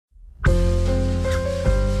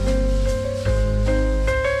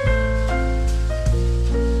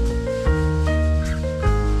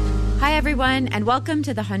everyone, and welcome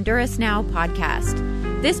to the Honduras Now podcast.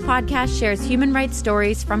 This podcast shares human rights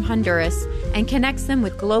stories from Honduras and connects them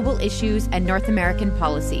with global issues and North American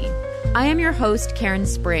policy. I am your host, Karen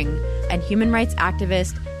Spring, a human rights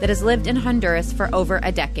activist that has lived in Honduras for over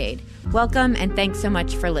a decade. Welcome, and thanks so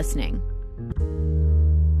much for listening.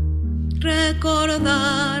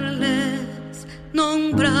 Recordarles,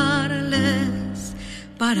 nombrarles,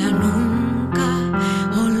 para nunca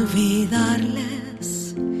olvidarles.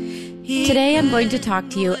 Today I'm going to talk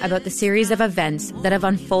to you about the series of events that have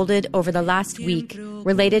unfolded over the last week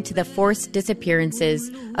related to the forced disappearances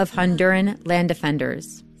of Honduran land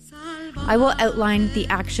defenders. I will outline the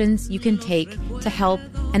actions you can take to help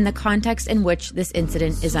and the context in which this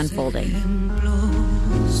incident is unfolding.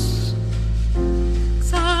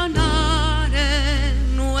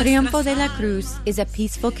 Triunfo de la Cruz is a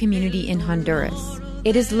peaceful community in Honduras.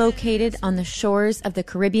 It is located on the shores of the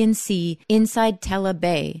Caribbean Sea inside Tela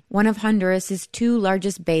Bay, one of Honduras' two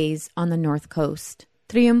largest bays on the north coast.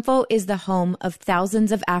 Triunfo is the home of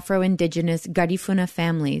thousands of Afro-Indigenous Garifuna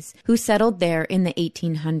families who settled there in the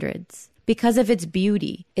 1800s. Because of its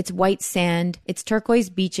beauty, its white sand, its turquoise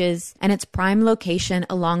beaches, and its prime location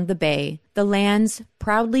along the bay, the lands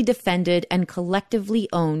proudly defended and collectively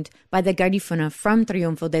owned by the Garifuna from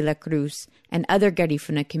Triunfo de la Cruz and other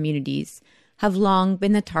Garifuna communities have long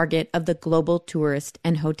been the target of the global tourist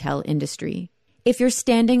and hotel industry. If you're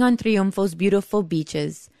standing on Triunfo's beautiful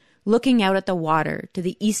beaches, looking out at the water to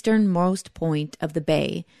the easternmost point of the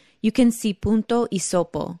bay, you can see Punto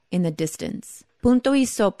Isopo in the distance. Punto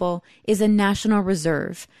Isopo is a national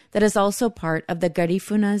reserve that is also part of the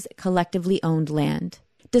Garifuna's collectively owned land.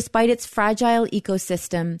 Despite its fragile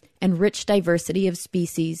ecosystem and rich diversity of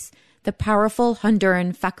species, the powerful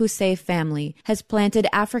Honduran Facusé family has planted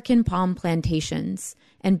African palm plantations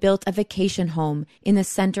and built a vacation home in the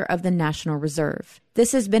center of the National Reserve.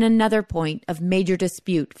 This has been another point of major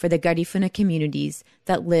dispute for the Garifuna communities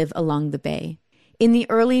that live along the bay. In the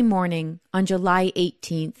early morning, on July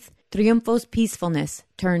 18th, Triunfo's peacefulness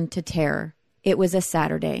turned to terror. It was a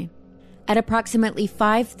Saturday. At approximately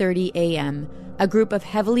 5:30 a.m., a group of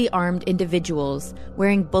heavily armed individuals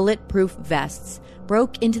wearing bulletproof vests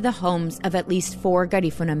broke into the homes of at least 4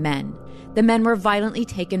 Garifuna men. The men were violently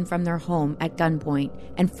taken from their home at gunpoint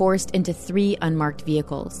and forced into 3 unmarked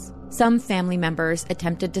vehicles. Some family members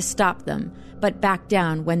attempted to stop them, but backed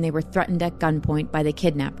down when they were threatened at gunpoint by the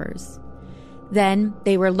kidnappers. Then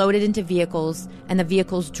they were loaded into vehicles, and the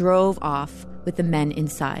vehicles drove off with the men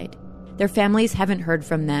inside. Their families haven't heard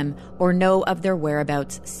from them or know of their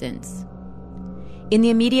whereabouts since. In the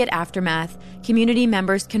immediate aftermath, community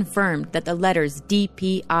members confirmed that the letters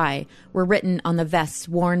DPI were written on the vests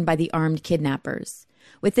worn by the armed kidnappers.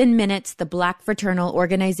 Within minutes, the Black Fraternal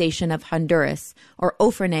Organization of Honduras, or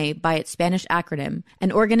OFRNE by its Spanish acronym,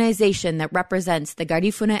 an organization that represents the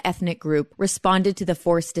Garifuna ethnic group, responded to the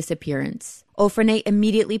forced disappearance. OFRNE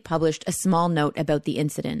immediately published a small note about the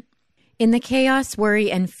incident. In the chaos, worry,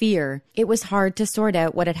 and fear, it was hard to sort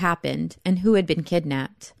out what had happened and who had been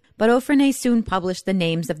kidnapped. But OFRNE soon published the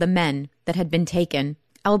names of the men that had been taken: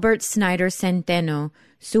 Albert Snyder Centeno,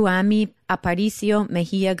 Suami Aparicio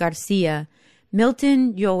Mejia Garcia,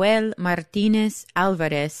 Milton Joel Martinez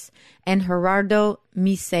Alvarez, and Gerardo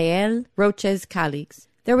Misael Roches Calix.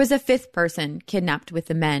 There was a 5th person kidnapped with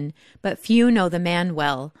the men, but few know the man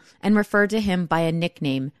well and refer to him by a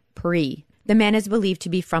nickname, Pri. The man is believed to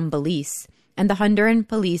be from Belize, and the Honduran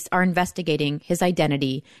police are investigating his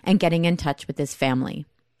identity and getting in touch with his family.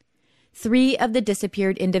 3 of the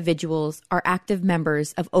disappeared individuals are active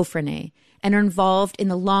members of OFRNE and are involved in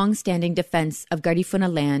the long-standing defense of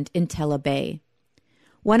Garifuna land in Tela Bay.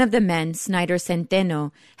 One of the men, Snyder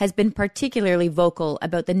Centeno, has been particularly vocal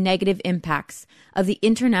about the negative impacts of the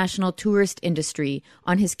international tourist industry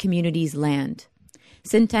on his community's land.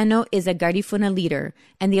 Centeno is a Garifuna leader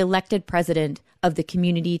and the elected president of the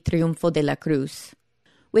community Triunfo de la Cruz.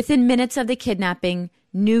 Within minutes of the kidnapping,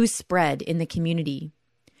 news spread in the community.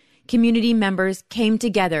 Community members came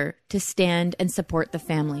together to stand and support the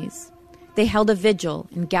families. They held a vigil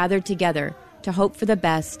and gathered together to hope for the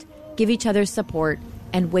best, give each other support,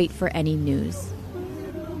 and wait for any news.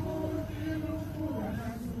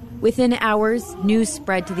 Within hours, news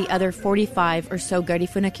spread to the other 45 or so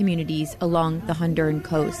Garifuna communities along the Honduran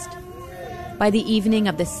coast. By the evening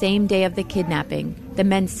of the same day of the kidnapping, the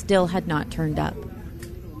men still had not turned up.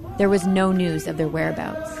 There was no news of their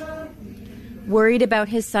whereabouts. Worried about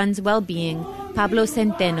his son's well-being, Pablo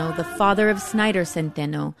Centeno, the father of Snyder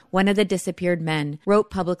Centeno, one of the disappeared men,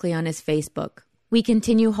 wrote publicly on his Facebook, "We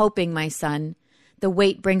continue hoping, my son. The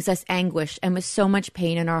wait brings us anguish, and with so much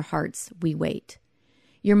pain in our hearts, we wait.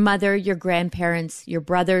 Your mother, your grandparents, your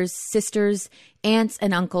brothers, sisters, aunts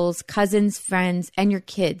and uncles, cousins, friends, and your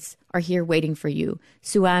kids are here waiting for you,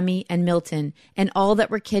 Suami and Milton, and all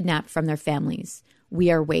that were kidnapped from their families.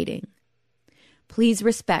 We are waiting. Please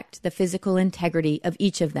respect the physical integrity of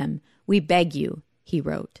each of them. We beg you, he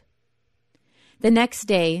wrote. The next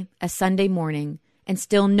day, a Sunday morning, and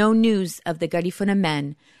still no news of the Garifuna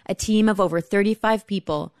men, a team of over 35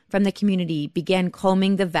 people from the community began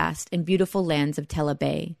combing the vast and beautiful lands of Tela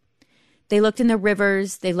Bay. They looked in the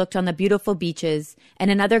rivers, they looked on the beautiful beaches, and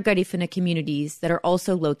in other Garifuna communities that are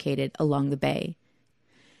also located along the bay.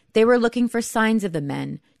 They were looking for signs of the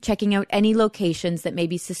men, checking out any locations that may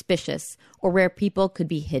be suspicious or where people could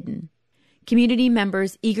be hidden. Community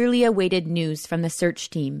members eagerly awaited news from the search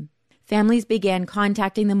team. Families began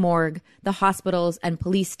contacting the morgue, the hospitals, and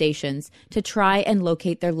police stations to try and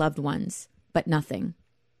locate their loved ones, but nothing.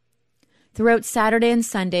 Throughout Saturday and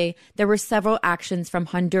Sunday, there were several actions from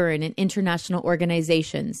Honduran and international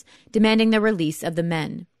organizations demanding the release of the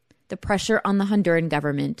men. The pressure on the Honduran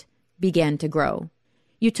government began to grow.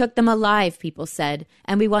 You took them alive, people said,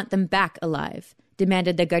 and we want them back alive,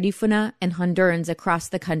 demanded the Garifuna and Hondurans across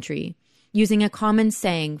the country, using a common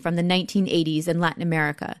saying from the 1980s in Latin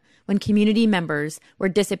America, when community members were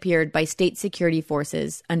disappeared by state security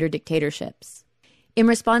forces under dictatorships. In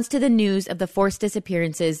response to the news of the forced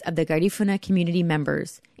disappearances of the Garifuna community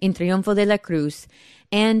members in Triunfo de la Cruz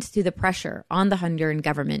and to the pressure on the Honduran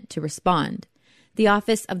government to respond, the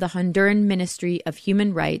Office of the Honduran Ministry of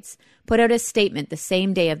Human Rights put out a statement the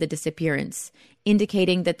same day of the disappearance,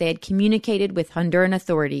 indicating that they had communicated with Honduran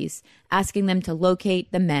authorities, asking them to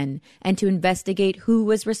locate the men and to investigate who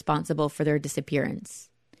was responsible for their disappearance.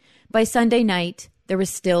 By Sunday night, there was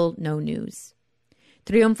still no news.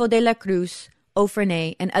 Triunfo de la Cruz,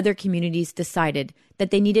 Ofrene, and other communities decided that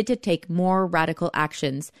they needed to take more radical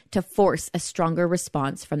actions to force a stronger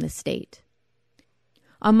response from the state.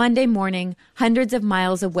 On Monday morning, hundreds of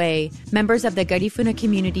miles away, members of the Garifuna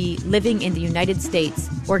community living in the United States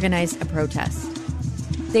organized a protest.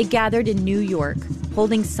 They gathered in New York,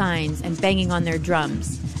 holding signs and banging on their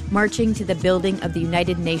drums, marching to the building of the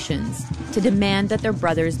United Nations to demand that their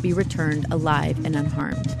brothers be returned alive and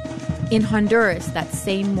unharmed. In Honduras that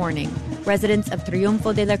same morning, residents of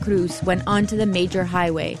Triunfo de la Cruz went onto the major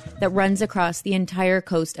highway that runs across the entire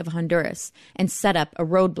coast of Honduras and set up a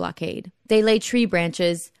road blockade. They laid tree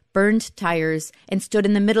branches, burned tires, and stood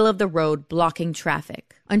in the middle of the road blocking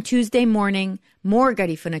traffic. On Tuesday morning, more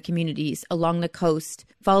Garifuna communities along the coast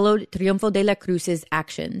followed Triunfo de la Cruz's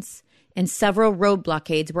actions, and several road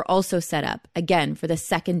blockades were also set up, again for the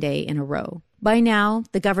second day in a row. By now,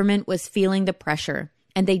 the government was feeling the pressure,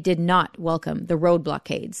 and they did not welcome the road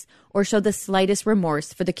blockades or show the slightest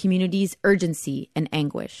remorse for the community's urgency and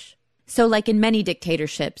anguish. So like in many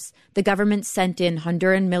dictatorships, the government sent in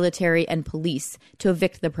Honduran military and police to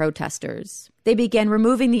evict the protesters. They began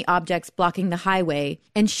removing the objects blocking the highway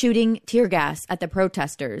and shooting tear gas at the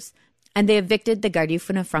protesters, and they evicted the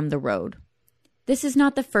Garifuna from the road. This is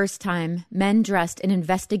not the first time men dressed in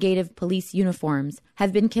investigative police uniforms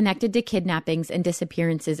have been connected to kidnappings and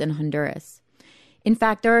disappearances in Honduras. In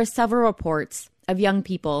fact, there are several reports of young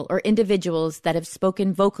people or individuals that have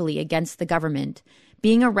spoken vocally against the government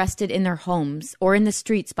being arrested in their homes or in the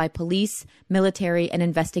streets by police, military, and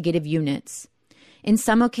investigative units. In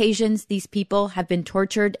some occasions, these people have been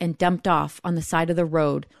tortured and dumped off on the side of the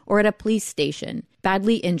road or at a police station,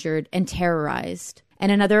 badly injured and terrorized.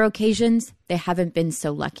 And on other occasions, they haven't been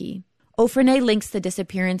so lucky. Ofrene links the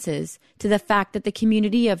disappearances to the fact that the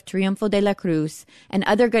community of Triunfo de la Cruz and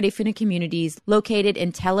other Garifuna communities located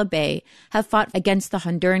in Tela Bay have fought against the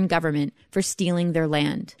Honduran government for stealing their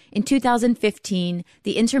land. In 2015,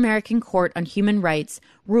 the Inter-American Court on Human Rights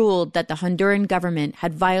ruled that the Honduran government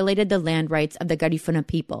had violated the land rights of the Garifuna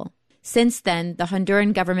people. Since then, the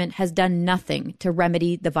Honduran government has done nothing to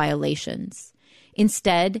remedy the violations.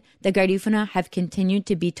 Instead, the Garifuna have continued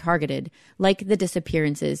to be targeted, like the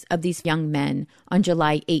disappearances of these young men on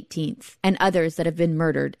July 18th and others that have been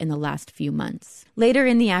murdered in the last few months. Later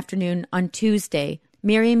in the afternoon on Tuesday,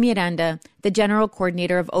 Miriam Miranda, the general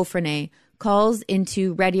coordinator of Ofrene, calls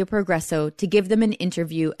into Radio Progreso to give them an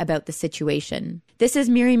interview about the situation. This is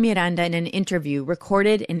Miriam Miranda in an interview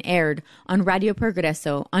recorded and aired on Radio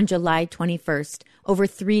Progreso on July 21st over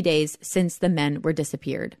 3 days since the men were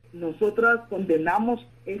disappeared. Nosotras condenamos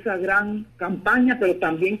esa gran campaña, pero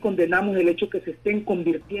también condenamos el hecho que se estén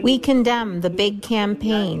convirtiendo. We condemn the big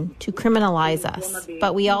campaign to criminalize us,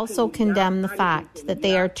 but we also condemn the fact that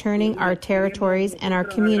they are turning our territories and our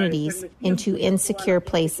communities into insecure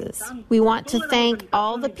places. We want to thank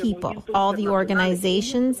all the people, all the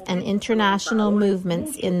organizations and international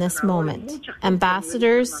movements in this moment.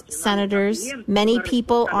 Ambassadors, senators, many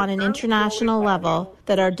people on an international level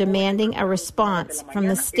that are demanding a response from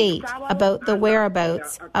the state about the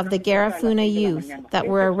whereabouts of the Garifuna youth that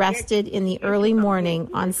were arrested in the early morning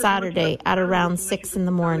on Saturday at around 6 in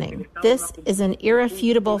the morning. This is an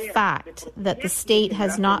irrefutable fact that the state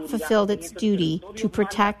has not fulfilled its duty to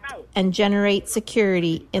protect and generate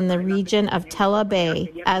security in the region of Tela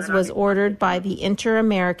Bay, as was ordered by the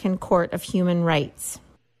Inter-American Court of Human Rights.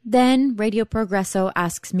 Then Radio Progreso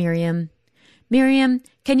asks Miriam,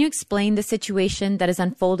 can you explain the situation that is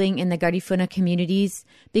unfolding in the Garifuna communities?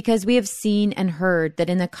 Because we have seen and heard that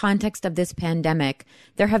in the context of this pandemic,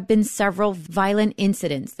 there have been several violent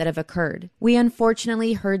incidents that have occurred. We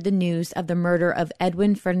unfortunately heard the news of the murder of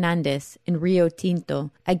Edwin Fernandez in Rio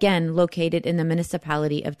Tinto, again located in the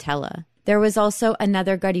municipality of Tela. There was also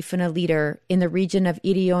another Garifuna leader in the region of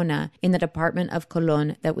Iriona in the department of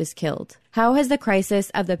Colón that was killed. How has the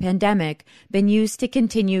crisis of the pandemic been used to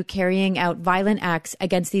continue carrying out violent acts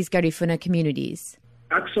against these Garifuna communities?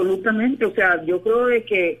 Absolutamente. O sea, yo creo de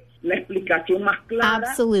que la explicación más clara.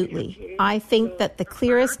 Absolutely. I think that the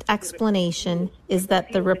clearest explanation is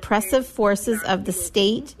that the repressive forces of the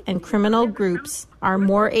state and criminal groups are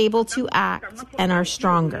more able to act and are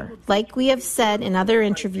stronger. Like we have said in other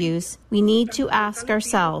interviews, we need to ask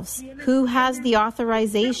ourselves, who has the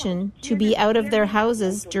authorization to be out of their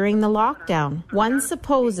houses during the lockdown? One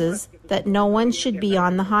supposes that no one should be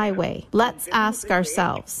on the highway. Let's ask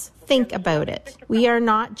ourselves. Think about it. We are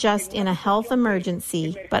not just in a health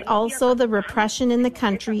emergency, but also the repression in the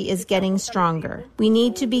country is getting stronger. We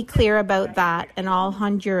need to be clear about that, and all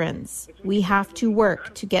Hondurans. We have to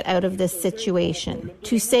work to get out of this situation.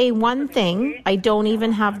 To say one thing, I don't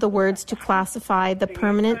even have the words to classify the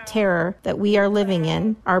permanent terror that we are living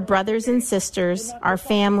in. Our brothers and sisters, our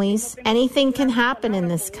families, anything can happen in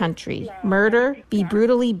this country. Murder, be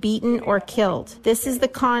brutally beaten or killed. This is the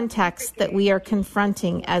context that we are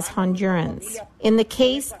confronting as Hondurans. In the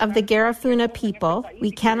case of the Garifuna people, we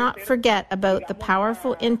cannot forget about the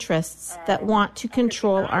powerful interests that want to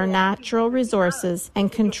control our natural resources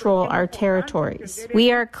and control our territories.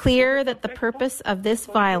 We are clear that the purpose of this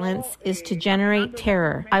violence is to generate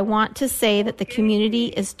terror. I want to say that the community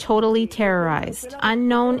is totally terrorized.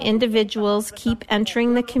 Unknown individuals keep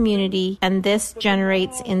entering the community, and this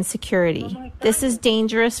generates insecurity. This is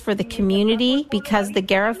dangerous for the community because the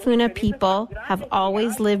Garifuna people have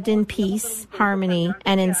always lived in peace, harmony,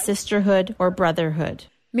 and in sisterhood or brotherhood.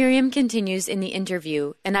 Miriam continues in the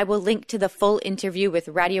interview, and I will link to the full interview with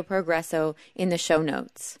Radio Progreso in the show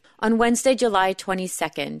notes. On Wednesday, July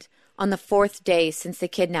 22nd, on the 4th day since the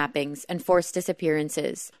kidnappings and forced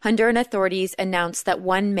disappearances, Honduran authorities announced that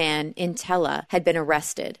one man in Tela had been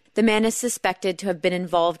arrested. The man is suspected to have been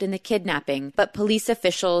involved in the kidnapping, but police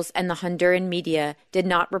officials and the Honduran media did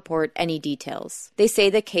not report any details. They say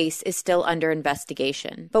the case is still under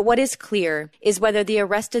investigation. But what is clear is whether the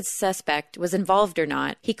arrested suspect was involved or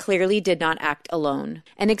not, he clearly did not act alone.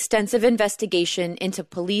 An extensive investigation into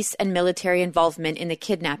police and military involvement in the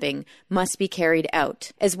kidnapping must be carried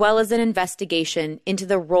out, as well as an investigation into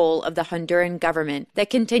the role of the Honduran government that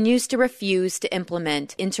continues to refuse to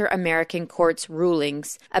implement Inter-American Court's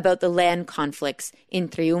rulings about the land conflicts in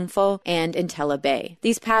Triunfo and in Tela Bay.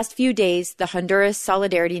 These past few days, the Honduras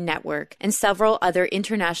Solidarity Network and several other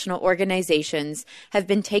international organizations have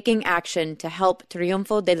been taking action to help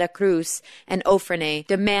Triunfo de la Cruz and Ofrene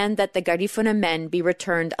demand that the Garifuna men be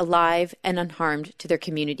returned alive and unharmed to their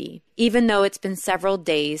community. Even though it's been several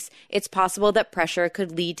days, it's possible that pressure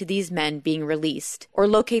could lead to these men being released, or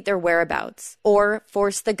locate their whereabouts, or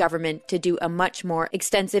force the government to do a much more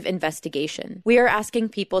extensive investigation. We are asking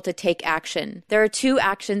people to take action. There are 2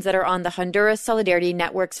 actions that are on the Honduras Solidarity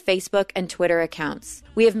Network's Facebook and Twitter accounts.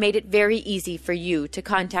 We have made it very easy for you to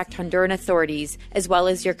contact Honduran authorities as well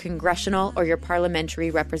as your congressional or your parliamentary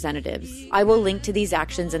representatives. I will link to these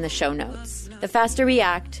actions in the show notes. The faster we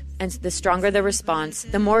act, and the stronger the response,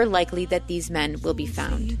 the more likely that these men will be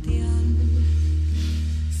found.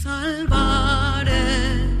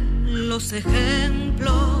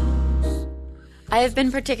 I have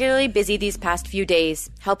been particularly busy these past few days,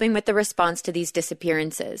 helping with the response to these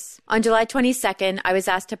disappearances. On July 22nd, I was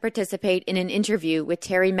asked to participate in an interview with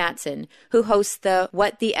Terry Matson, who hosts the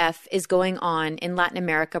What the F is Going On in Latin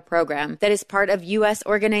America program that is part of U.S.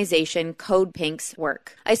 organization Code Pink's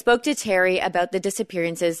work. I spoke to Terry about the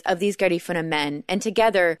disappearances of these Garifuna men, and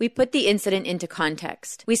together we put the incident into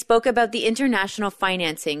context. We spoke about the international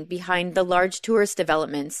financing behind the large tourist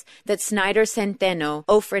developments that Snyder Centeno,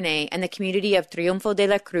 Ofrene, and the community of Triunfo de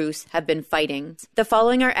la Cruz have been fighting. The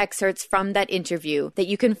following are excerpts from that interview that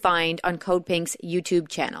you can find on Code Pink's YouTube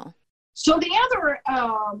channel. So the other,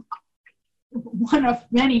 one of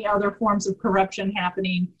many other forms of corruption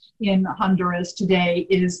happening in Honduras today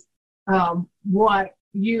is what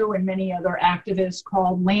you and many other activists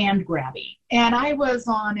call land grabbing. And I was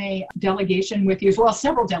on a delegation with you, well,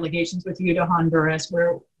 several delegations with you to Honduras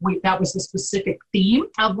where that was the specific theme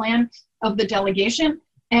of the delegation.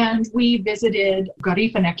 And we visited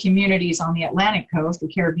Garifuna communities on the Atlantic coast, the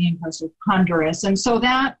Caribbean coast of Honduras. And so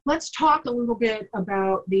let's talk a little bit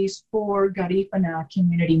about these 4 Garifuna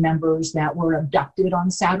community members that were abducted on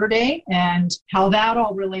Saturday and how that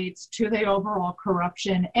all relates to the overall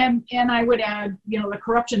corruption. And I would add, the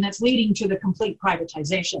corruption that's leading to the complete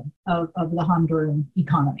privatization of the Honduran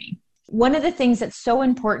economy. One of the things that's so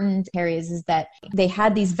important, Terry, is that they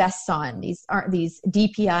had these vests on, these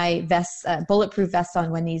DPI vests, bulletproof vests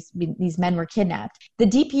on when these men were kidnapped. The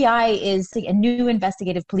DPI is a new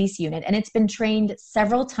investigative police unit, and it's been trained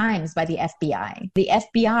several times by the FBI. The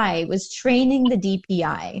FBI was training the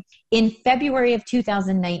DPI in February of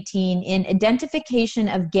 2019 in identification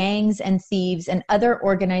of gangs and thieves and other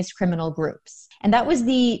organized criminal groups. And that was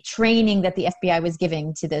the training that the FBI was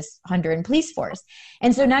giving to this Honduran police force.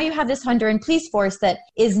 And so now you have this Honduran police force that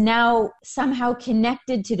is now somehow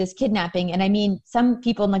connected to this kidnapping. And I mean, some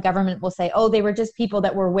people in the government will say, oh, they were just people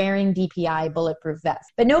that were wearing DPI bulletproof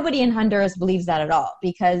vests. But nobody in Honduras believes that at all,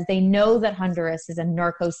 because they know that Honduras is a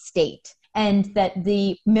narco state, and that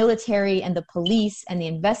the military and the police and the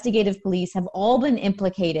investigative police have all been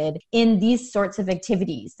implicated in these sorts of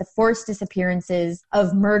activities, the forced disappearances,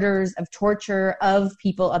 of murders, of torture, of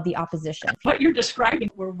people of the opposition. What you're describing,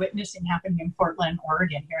 we're witnessing happening in Portland,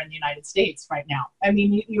 Oregon, here in the United States right now. I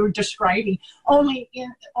mean, you're describing only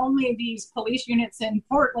these police units in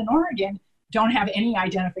Portland, Oregon don't have any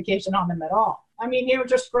identification on them at all. I mean, you're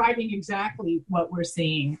describing exactly what we're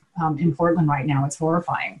seeing in Portland right now. It's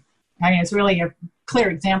horrifying. I mean, it's really a clear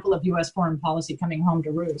example of U.S. foreign policy coming home to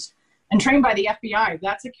roost. And trained by the FBI,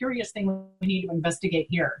 that's a curious thing we need to investigate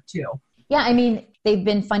here, too. Yeah, I mean, they've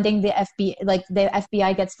been funding the FBI, like the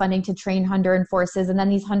FBI gets funding to train Honduran forces, and then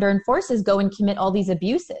these Honduran forces go and commit all these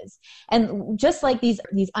abuses. And just like these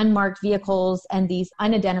unmarked vehicles and these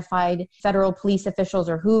unidentified federal police officials,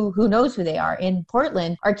 or who knows who they are, in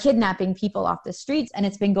Portland, are kidnapping people off the streets. And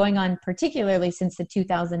it's been going on particularly since the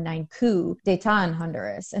 2009 coup d'etat in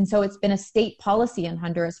Honduras. And so it's been a state policy in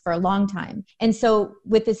Honduras for a long time. And so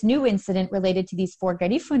with this new incident related to these 4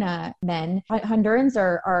 Garifuna men, Hondurans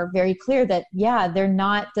are very clear that, yeah, they're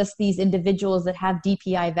not just these individuals that have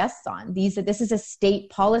DPI vests on. This is a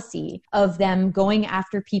state policy of them going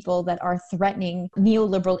after people that are threatening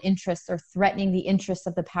neoliberal interests or threatening the interests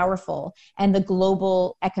of the powerful and the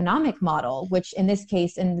global economic model, which in this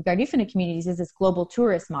case, in the Garifuna communities, is this global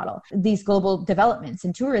tourist model, these global developments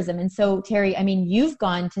in tourism. And so, Terry, I mean, you've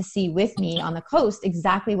gone to see with me on the coast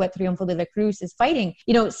exactly what Triunfo de la Cruz is fighting.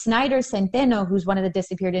 You know, Snyder Centeno, who's one of the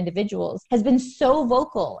disappeared individuals, has been so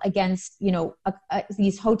vocal against,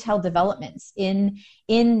 these hotel developments in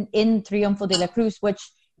Triunfo de la Cruz, which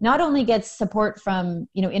not only gets support from,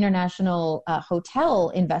 international hotel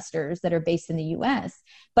investors that are based in the U.S.,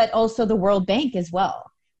 but also the World Bank as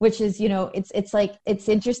well, which is, it's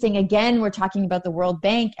interesting. Again, we're talking about the World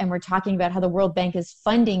Bank, and we're talking about how the World Bank is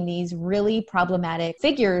funding these really problematic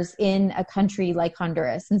figures in a country like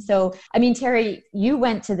Honduras. And so, I mean, Terry, you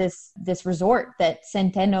went to this resort that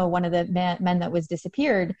Centeno, one of the men that was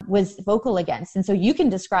disappeared, was vocal against. And so you can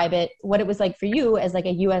describe what it was like for you as like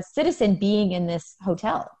a U.S. citizen being in this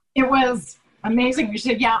hotel. It was amazing. You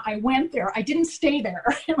said, yeah, I went there. I didn't stay there.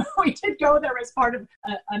 We did go there as part of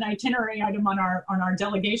an itinerary item on our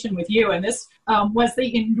delegation with you. And this was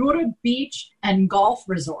the Endura Beach and Golf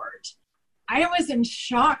Resort. I was in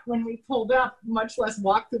shock when we pulled up, much less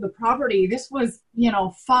walked through the property. This was,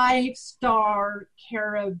 5-star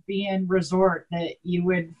Caribbean resort that you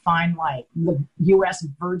would find like the U.S.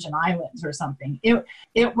 Virgin Islands or something. It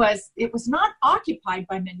was not occupied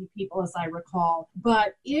by many people, as I recall,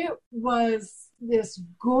 but it was this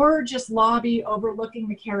gorgeous lobby overlooking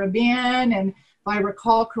the Caribbean, and I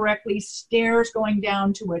recall correctly, stairs going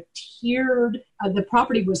down to a tiered, the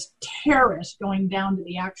property was terraced going down to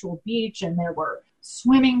the actual beach, and there were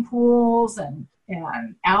swimming pools and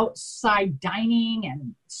outside dining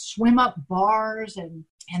and swim up bars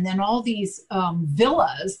and then all these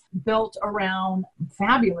villas built around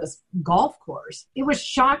fabulous golf course. It was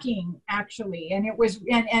shocking, actually, and it was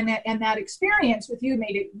and that experience with you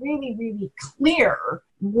made it really, really clear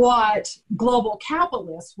what global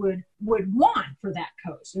capitalists would want for that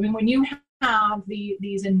coast. I mean, when you have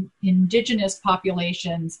these indigenous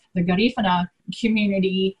populations, the Garifuna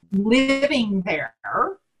community living there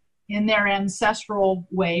in their ancestral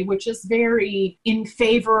way, which is very in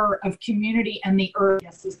favor of community and the earth, I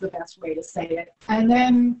guess is the best way to say it. And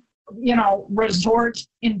then, resort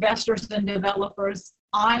investors and developers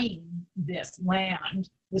eyeing this land,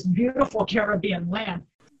 this beautiful Caribbean land.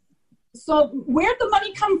 So where'd the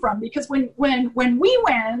money come from? Because when we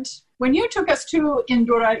went, when you took us to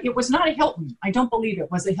Indura, it was not a Hilton. I don't believe it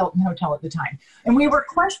was a Hilton hotel at the time. And we were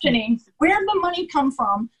questioning where'd the money come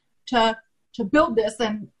from to build this,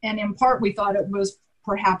 and in part we thought it was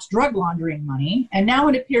perhaps drug laundering money, and now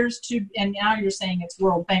it appears to, and now you're saying it's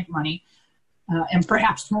World Bank money, and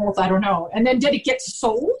perhaps both, I don't know. And then did it get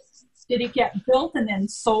sold? Did it get built and then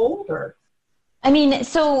sold, or? I mean,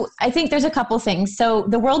 so I think there's a couple things. So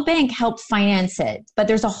the World Bank helped finance it, but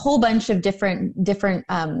there's a whole bunch of different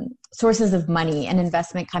sources of money and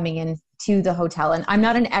investment coming in to the hotel. And I'm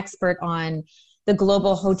not an expert on the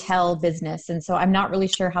global hotel business, and so I'm not really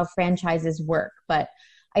sure how franchises work, but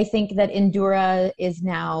I think that Indura is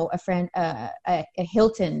now a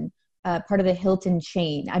Hilton, part of the Hilton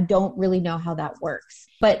chain. I don't really know how that works,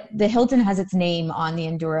 but the Hilton has its name on the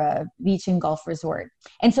Indura Beach and Golf Resort.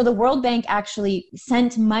 And so the World Bank actually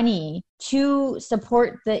sent money to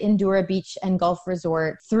support the Indura Beach and Golf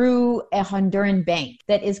Resort through a Honduran bank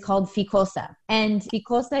that is called FICOSA. And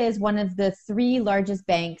FICOSA is one of the 3 largest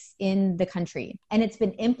banks in the country. And it's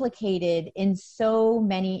been implicated in so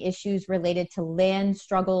many issues related to land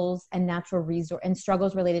struggles and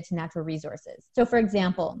struggles related to natural resources. So for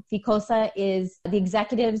example, FICOSA is the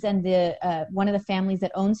executives and one of the families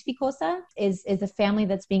that owns FICOSA is a family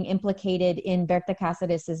that's being implicated in Berta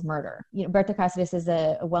Cáceres' murder. Berta Cáceres is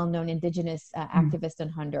a well-known indigenous activist in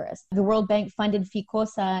Honduras. The World Bank funded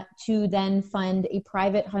FICOSA to then fund a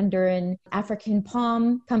private Honduran African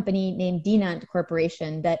palm company named Dinant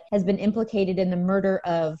Corporation that has been implicated in the murder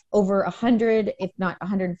of over 100, if not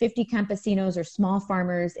 150 campesinos or small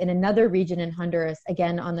farmers in another region in Honduras,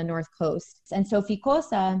 again on the north coast. And so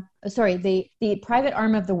FICOSA, the private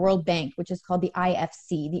arm of the World Bank, which is called the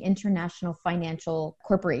IFC, the International Financial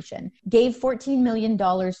Corporation, gave $14 million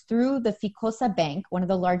through the FICOSA Bank, one of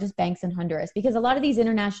the largest banks in Honduras, because a lot of these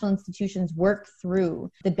international institutions work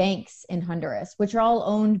through the banks in Honduras, which are all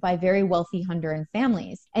owned by very wealthy Honduran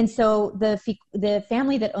families. And so the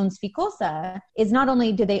family that owns FICOSA is not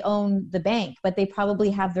only do they own the bank, but they probably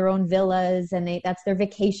have their own villas and that's their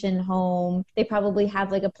vacation home. They probably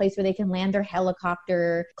have like a place where they can land their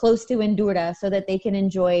helicopter close to Indura so that they can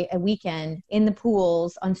enjoy a weekend in the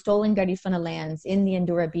pools on stolen Garifuna lands in the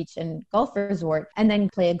Indura Beach and Golf Resort, and then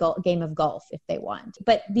play a game of golf if they want.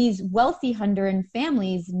 But these wealthy Honduran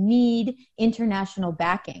families need international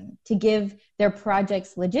backing to give their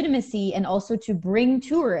projects legitimacy and also to bring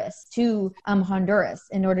tourists to Honduras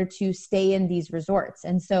in order to stay in these resorts.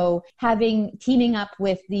 And so teaming up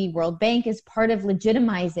with the World Bank is part of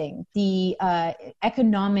legitimizing the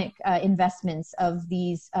economic investments of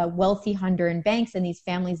these wealthy Honduran banks and these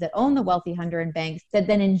families that own the wealthy Honduran banks that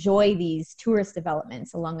then enjoy these tourist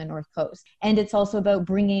developments along the North Coast. And it's also about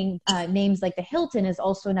bringing names like the Hilton is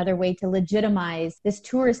also another way to legitimize this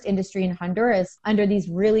tourist industry in Honduras under these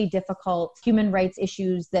really difficult human rights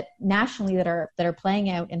issues that nationally that are playing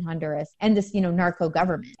out in Honduras and this, narco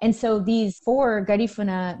government. And so these 4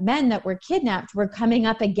 Garifuna men that were kidnapped were coming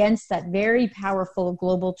up against that very powerful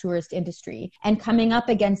global tourist industry and coming up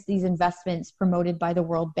against these investments promoted by the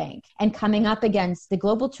World Bank and coming up against the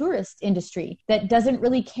global tourist industry that doesn't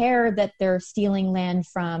really care that they're stealing land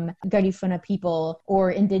from Garifuna people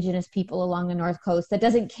or indigenous people along the North Coast, that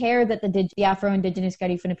doesn't care that the Afro-Indigenous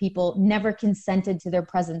Garifuna people never consented to their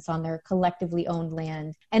presence on their collectively owned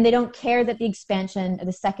land. And they don't care that the expansion of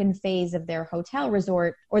the second phase of their hotel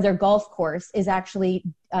resort or their golf course is actually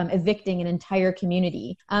evicting an entire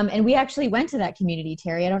community. And we actually went to that community,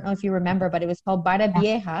 Terry. I don't know if you remember, but it was called Barra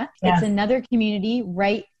Vieja. It's another community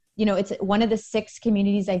right it's one of the 6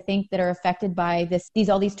 communities, I think, that are affected by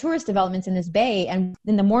all these tourist developments in this bay. And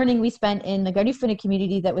in the morning we spent in the Garifuna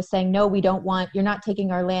community that was saying, no, you're not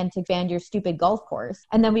taking our land to expand your stupid golf course.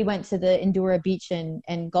 And then we went to the Endura Beach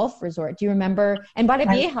and golf resort. Do you remember? And Barra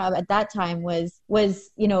Vieja at that time was,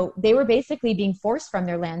 they were basically being forced from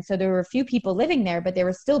their land. So there were a few people living there, but there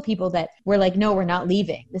were still people that were like, no, we're not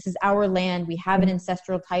leaving. This is our land. We have an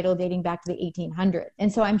ancestral title dating back to the 1800s.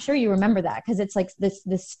 And so I'm sure you remember that, because it's like this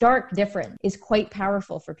stark difference is quite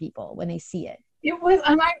powerful for people when they see it. It was,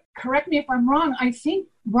 correct me if I'm wrong, I think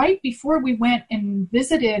right before we went and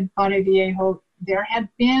visited Barra Viejo, there had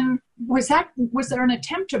been, was there an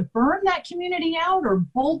attempt to burn that community out or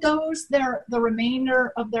bulldoze the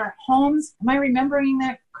remainder of their homes? Am I remembering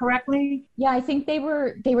that correctly? Yeah, I think they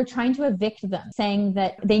were trying to evict them, saying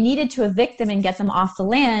that they needed to evict them and get them off the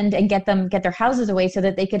land and get their houses away so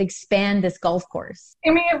that they could expand this golf course. I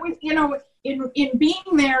mean, it was, in being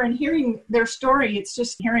there and hearing their story, it's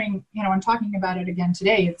just hearing, and talking about it again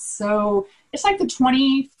today. It's like the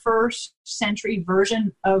 21st century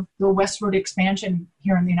version of the westward expansion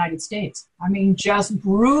here in the United States. I mean, just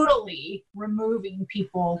brutally removing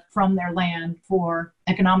people from their land for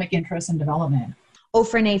economic interests and development.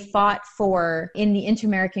 Ofrene fought in the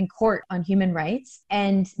Inter-American Court on Human Rights,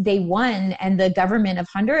 and they won, and the government of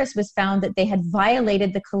Honduras was found that they had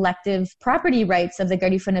violated the collective property rights of the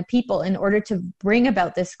Garifuna people in order to bring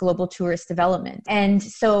about this global tourist development. And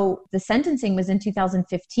so the sentencing was in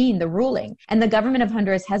 2015, the ruling, and the government of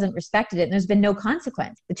Honduras hasn't respected it, and there's been no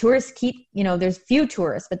consequence. The tourists keep, there's few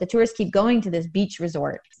tourists, but the tourists keep going to this beach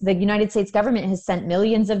resort. The United States government has sent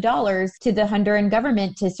millions of dollars to the Honduran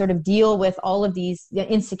government to sort of deal with all of these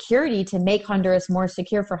insecurity to make Honduras more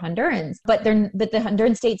secure for Hondurans, but the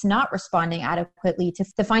Honduran state's not responding adequately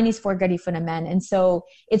to find these 4 Garifuna men. And so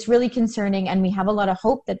it's really concerning, and we have a lot of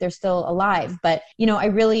hope that they're still alive. But, I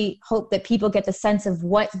really hope that people get the sense of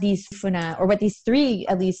what these Funa, or what these 3,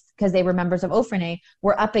 at least because they were members of Ofrene,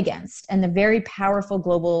 were up against, and the very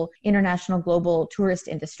powerful international global tourist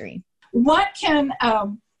industry. What can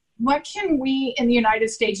we in the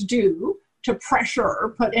United States do to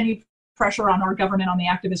put any pressure on our government, on the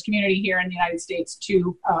activist community here in the United States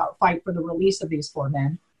to fight for the release of these 4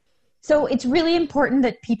 men? So it's really important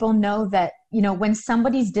that people know that, when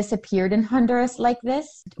somebody's disappeared in Honduras like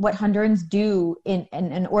this, what Hondurans do in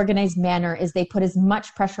an organized manner is they put as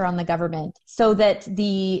much pressure on the government so that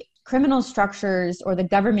the criminal structures or the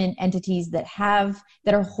government entities that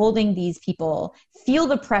are holding these people feel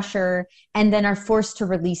the pressure and then are forced to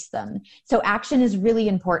release them. So action is really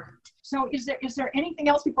important. So is there anything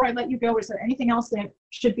else, before I let you go, is there anything else that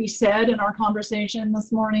should be said in our conversation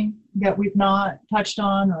this morning that we've not touched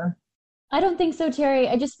on? Or I don't think so, Terry.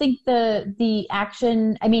 I just think the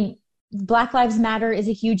action, Black Lives Matter is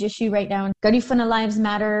a huge issue right now. Garifuna Lives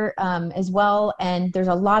Matter as well. And there's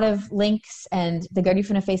a lot of links, and the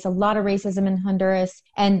Garifuna face a lot of racism in Honduras,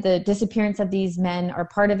 and the disappearance of these men are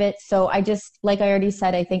part of it. So like I already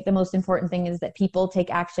said, I think the most important thing is that people take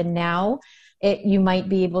action now. We might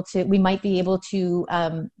be able to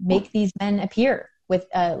make these men appear with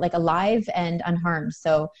alive and unharmed.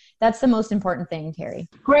 So that's the most important thing, Terry.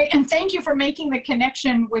 Great. And thank you for making the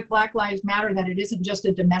connection with Black Lives Matter, that it isn't just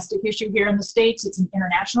a domestic issue here in the States, it's an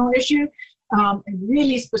international issue,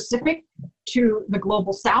 really specific to the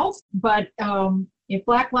global South. But if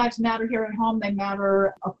Black Lives matter here at home, they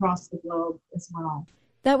matter across the globe as well.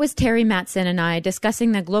 That was Terry Mattson and I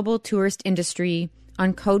discussing the global tourist industry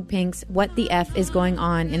on Code Pink's What the F is Going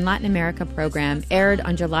On in Latin America program, aired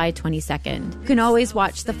on July 22nd. You can always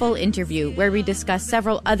watch the full interview, where we discuss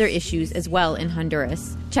several other issues as well in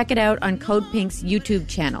Honduras. Check it out on Code Pink's YouTube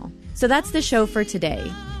channel. So that's the show for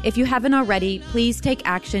today. If you haven't already, please take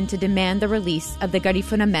action to demand the release of the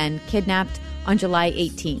Garifuna men kidnapped on July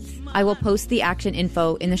 18th. I will post the action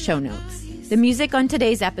info in the show notes. The music on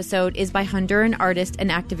today's episode is by Honduran artist and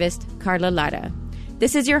activist Carla Lara.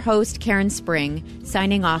 This is your host, Karen Spring,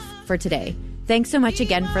 signing off for today. Thanks so much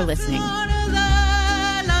again for listening.